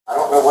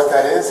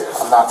what that is.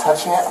 I'm not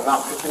touching it. I'm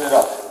not picking it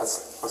up.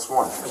 That's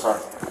one.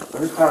 Sorry.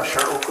 Let me put on a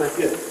shirt real quick.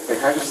 Yeah. Hey,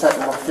 can I just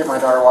get my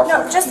daughter watching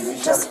TV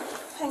show? Just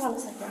hang on a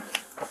second.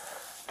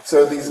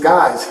 So these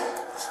guys,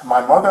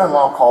 my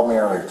mother-in-law called me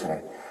earlier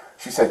today.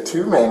 She said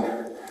 2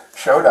 men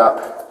showed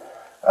up,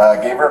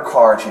 gave her a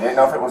card. She didn't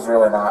know if it was real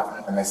or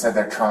not, and they said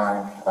they're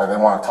trying. They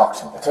want to talk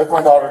to me. I took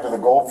my daughter to the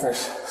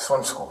Goldfish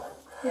swim school.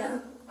 Yeah.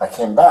 I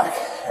came back,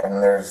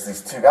 and there's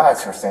these 2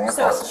 guys who are standing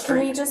across the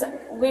street.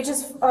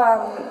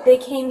 They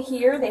came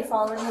here, they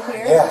followed you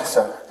here? Yeah,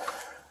 so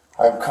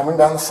I'm coming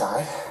down the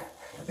side.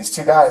 These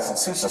 2 guys and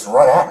Sue just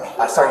run at me.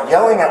 I start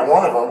yelling at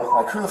one of them,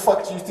 like, who the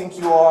fuck do you think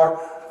you are?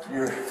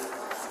 You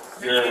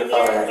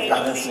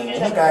haven't seen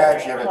any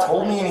badge, you haven't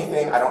told me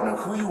anything, I don't know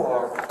who you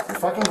are. You're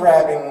fucking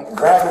grabbing,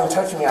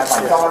 touching me. I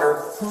have my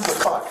daughter, who the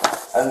fuck?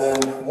 And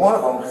then one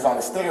of them who's on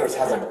the stairs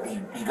has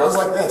he goes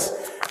like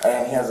this,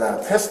 and he has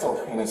a pistol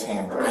in his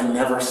hand. I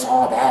never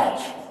saw a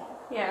badge.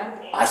 Yeah.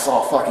 I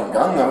saw a fucking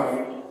gun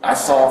though. I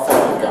saw a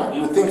fucking gun.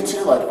 You would think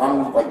too, like, if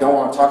I'm like don't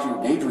want to talk to you,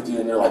 engage with you,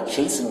 and you're like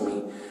chasing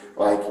me,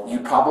 like you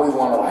probably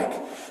want to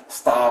like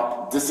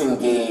stop,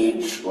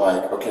 disengage,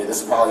 like, okay,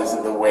 this probably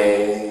isn't the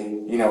way,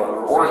 you know,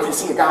 or if you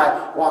see a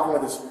guy walking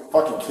with his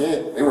fucking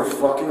kid, they were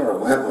fucking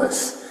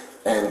relentless,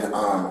 and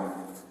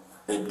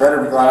they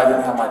better be glad I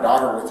didn't have my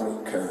daughter with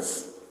me,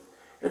 because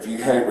if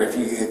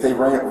they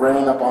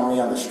ran up on me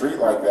on the street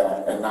like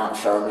that and not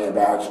showing me a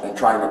badge and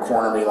trying to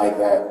corner me like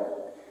that,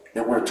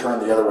 it would have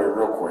turned the other way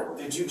real quick.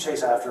 Did you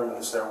chase after him in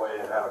the stairway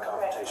and have a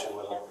confrontation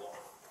with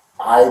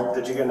him?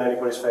 Did you get in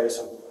anybody's face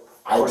and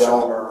push him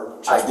or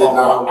chest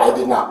bump him? I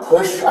did not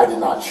push, I did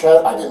not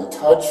shut, I didn't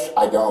touch,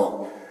 I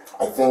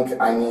think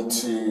I need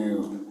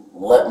to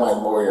let my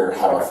lawyer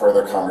have a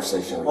further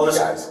conversation with you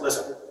guys.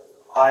 Listen,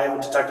 I am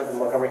a detective in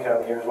Montgomery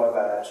County, here's my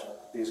badge.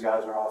 These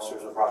guys are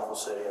officers of Rockville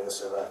City and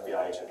this is an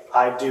FBI agent.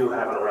 I do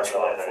have an arrest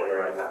warrant for you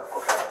right now,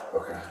 okay?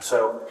 Okay.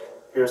 So,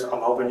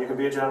 I'm hoping you can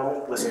be a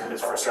gentleman. Listen,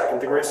 it's for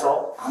second-degree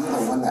assault. I'm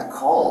the one that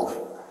called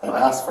and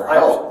asked for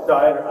help.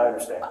 I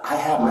understand. I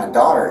have my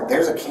daughter.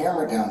 There's a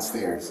camera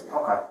downstairs.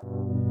 Okay.